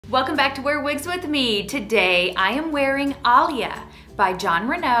Welcome back to Wear Wigs with me. Today I am wearing Alia by Jon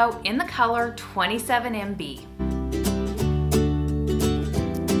Renau in the color 27MB.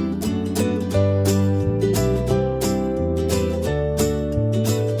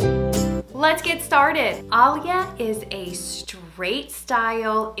 Let's get started. Alia is a straight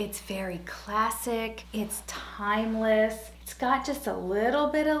style. It's very classic. It's timeless. It's got just a little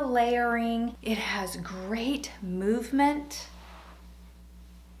bit of layering. It has great movement.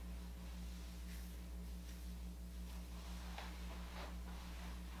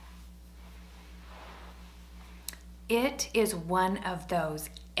 It is one of those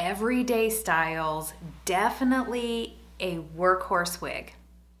everyday styles, definitely a workhorse wig.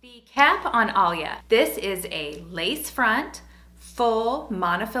 The cap on Alia, this is a lace front, full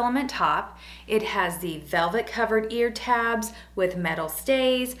monofilament top. It has the velvet covered ear tabs with metal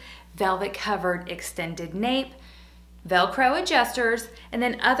stays, velvet covered extended nape, Velcro adjusters, and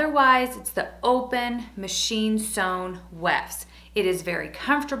then otherwise it's the open machine sewn wefts. It is very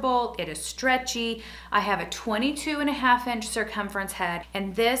comfortable, it is stretchy. I have a 22.5-inch circumference head,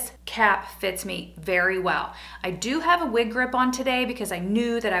 and this cap fits me very well. I do have a wig grip on today because I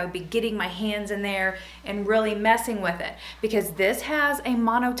knew that I would be getting my hands in there and really messing with it, because this has a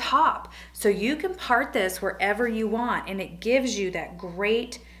mono top. So you can part this wherever you want, and it gives you that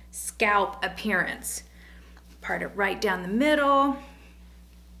great scalp appearance. Part it right down the middle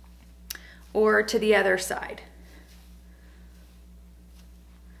or to the other side.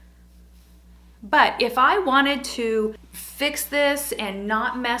 But if I wanted to fix this and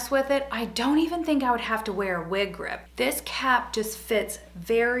not mess with it, I don't even think I would have to wear a wig grip. This cap just fits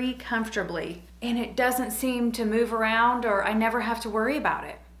very comfortably and it doesn't seem to move around, or I never have to worry about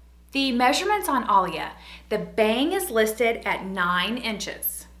it. The measurements on Alia, the bang is listed at 9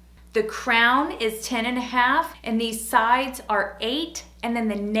 inches. The crown is 10.5 and these sides are 8, and then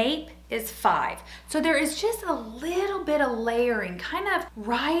the nape is 5. So there is just a little bit of layering kind of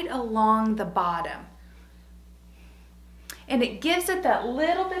right along the bottom. And it gives it that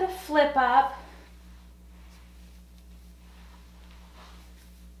little bit of flip up.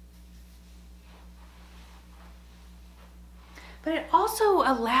 But it also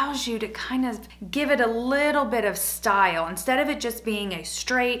allows you to kind of give it a little bit of style. Instead of it just being a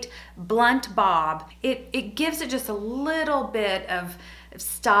straight, blunt bob, it gives it just a little bit of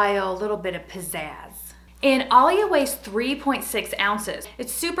style, a little bit of pizzazz. And Alia weighs 3.6 ounces.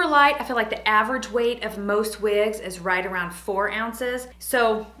 It's super light. I feel like the average weight of most wigs is right around 4 ounces.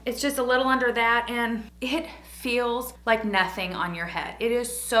 So it's just a little under that, and it feels like nothing on your head. It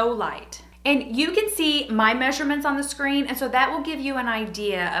is so light. And you can see my measurements on the screen, and so that will give you an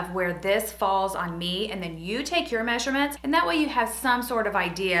idea of where this falls on me, and then you take your measurements, and that way you have some sort of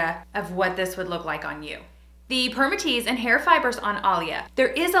idea of what this would look like on you. The permatease and hair fibers on Alia, there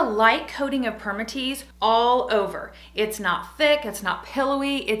is a light coating of permatease all over. It's not thick, it's not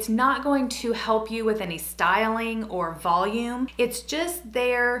pillowy, it's not going to help you with any styling or volume. It's just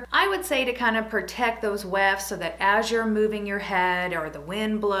there, I would say, to kind of protect those wefts so that as you're moving your head or the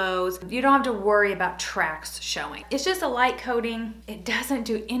wind blows, you don't have to worry about tracks showing. It's just a light coating. It doesn't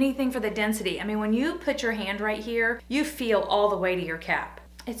do anything for the density. I mean, when you put your hand right here, you feel all the way to your cap.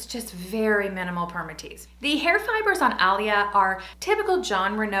 It's just very minimal permatease. The hair fibers on Alia are typical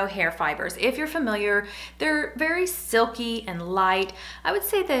Jon Renau hair fibers. If you're familiar, they're very silky and light. I would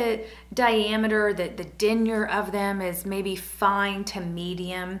say the diameter, the denier of them is maybe fine to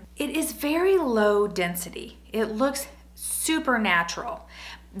medium. It is very low density. It looks super natural.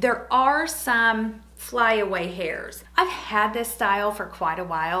 There are some flyaway hairs. I've had this style for quite a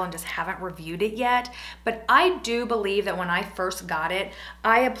while and just haven't reviewed it yet, but I do believe that when I first got it,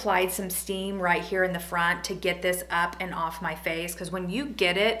 I applied some steam right here in the front to get this up and off my face, because when you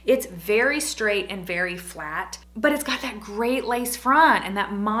get it, it's very straight and very flat, but it's got that great lace front and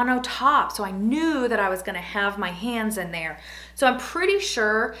that mono top, so I knew that I was gonna have my hands in there. So I'm pretty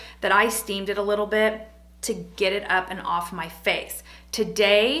sure that I steamed it a little bit to get it up and off my face.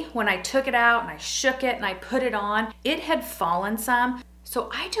 Today, when I took it out and I shook it and I put it on, it had fallen some. So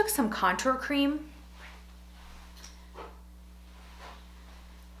I took some contour cream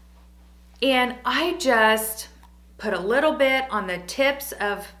and I just put a little bit on the tips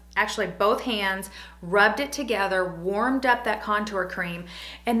of actually both hands, rubbed it together, warmed up that contour cream,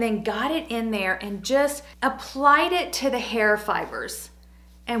 and then got it in there and just applied it to the hair fibers.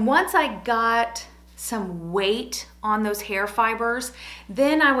 And once I got some weight on those hair fibers,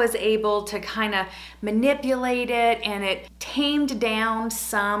 then I was able to kind of manipulate it, and it tamed down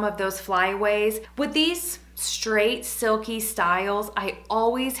some of those flyaways. With these straight silky styles, I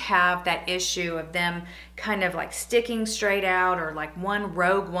always have that issue of them kind of like sticking straight out, or like one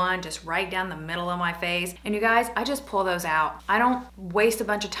rogue one just right down the middle of my face. And you guys, I just pull those out. I don't waste a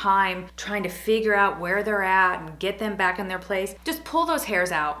bunch of time trying to figure out where they're at and get them back in their place. Just pull those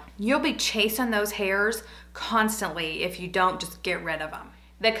hairs out. You'll be chasing those hairs constantly if you don't just get rid of them.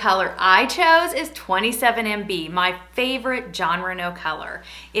 The color I chose is 27MB, my favorite Jon Renau color.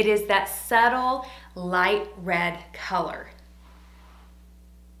 It is that subtle light red color.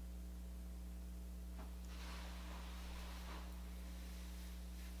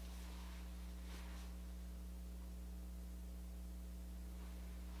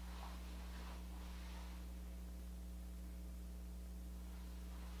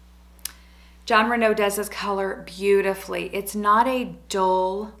 Jon Renau does this color beautifully. It's not a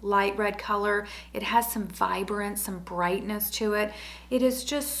dull light red color. It has some vibrance, some brightness to it. It is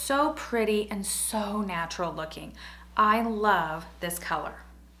just so pretty and so natural looking. I love this color.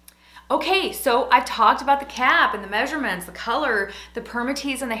 Okay, so I've talked about the cap and the measurements, the color, the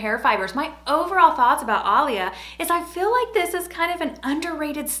permatease and the hair fibers. My overall thoughts about Alia is I feel like this is kind of an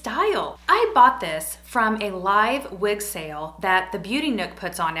underrated style. I bought this from a live wig sale that the Beauty Nook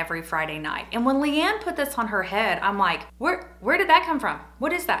puts on every Friday night. And when Leanne put this on her head, I'm like, where did that come from?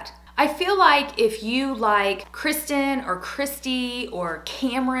 What is that? I feel like if you like Kristen or Christy or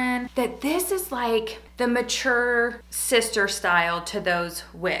Cameron, that this is like the mature sister style to those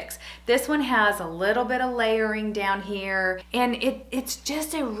wigs. This one has a little bit of layering down here, and it's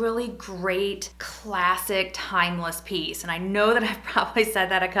just a really great, classic, timeless piece. And I know that I've probably said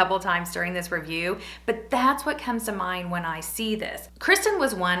that a couple times during this review, but that's what comes to mind when I see this. Kristen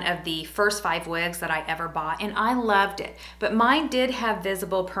was one of the first 5 wigs that I ever bought, and I loved it. But mine did have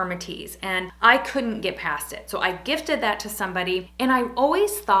visible permatease, and I couldn't get past it. So I gifted that to somebody, and I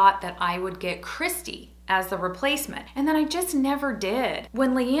always thought that I would get Christy as the replacement, and then I just never did.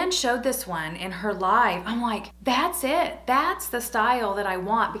 When Leanne showed this one in her live, I'm like, that's it. That's the style that I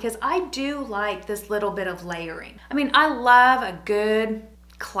want, because I do like this little bit of layering. I mean, I love a good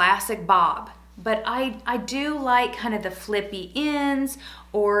classic bob, but I do like kind of the flippy ends,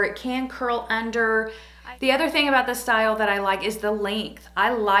 or it can curl under. The other thing about this style that I like is the length. I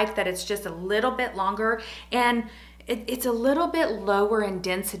like that it's just a little bit longer, and it's a little bit lower in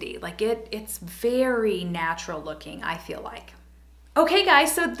density. Like it's very natural looking, I feel like. Okay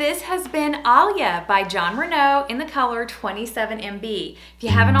guys, so this has been Alia by Jon Renau in the color 27MB. If you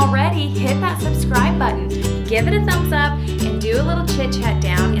haven't already, hit that subscribe button, give it a thumbs up, and do a little chit chat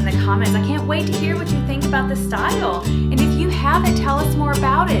down in the comments. I can't wait to hear what you think about the style. And if you haven't, tell us more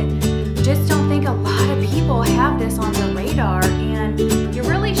about it. Just don't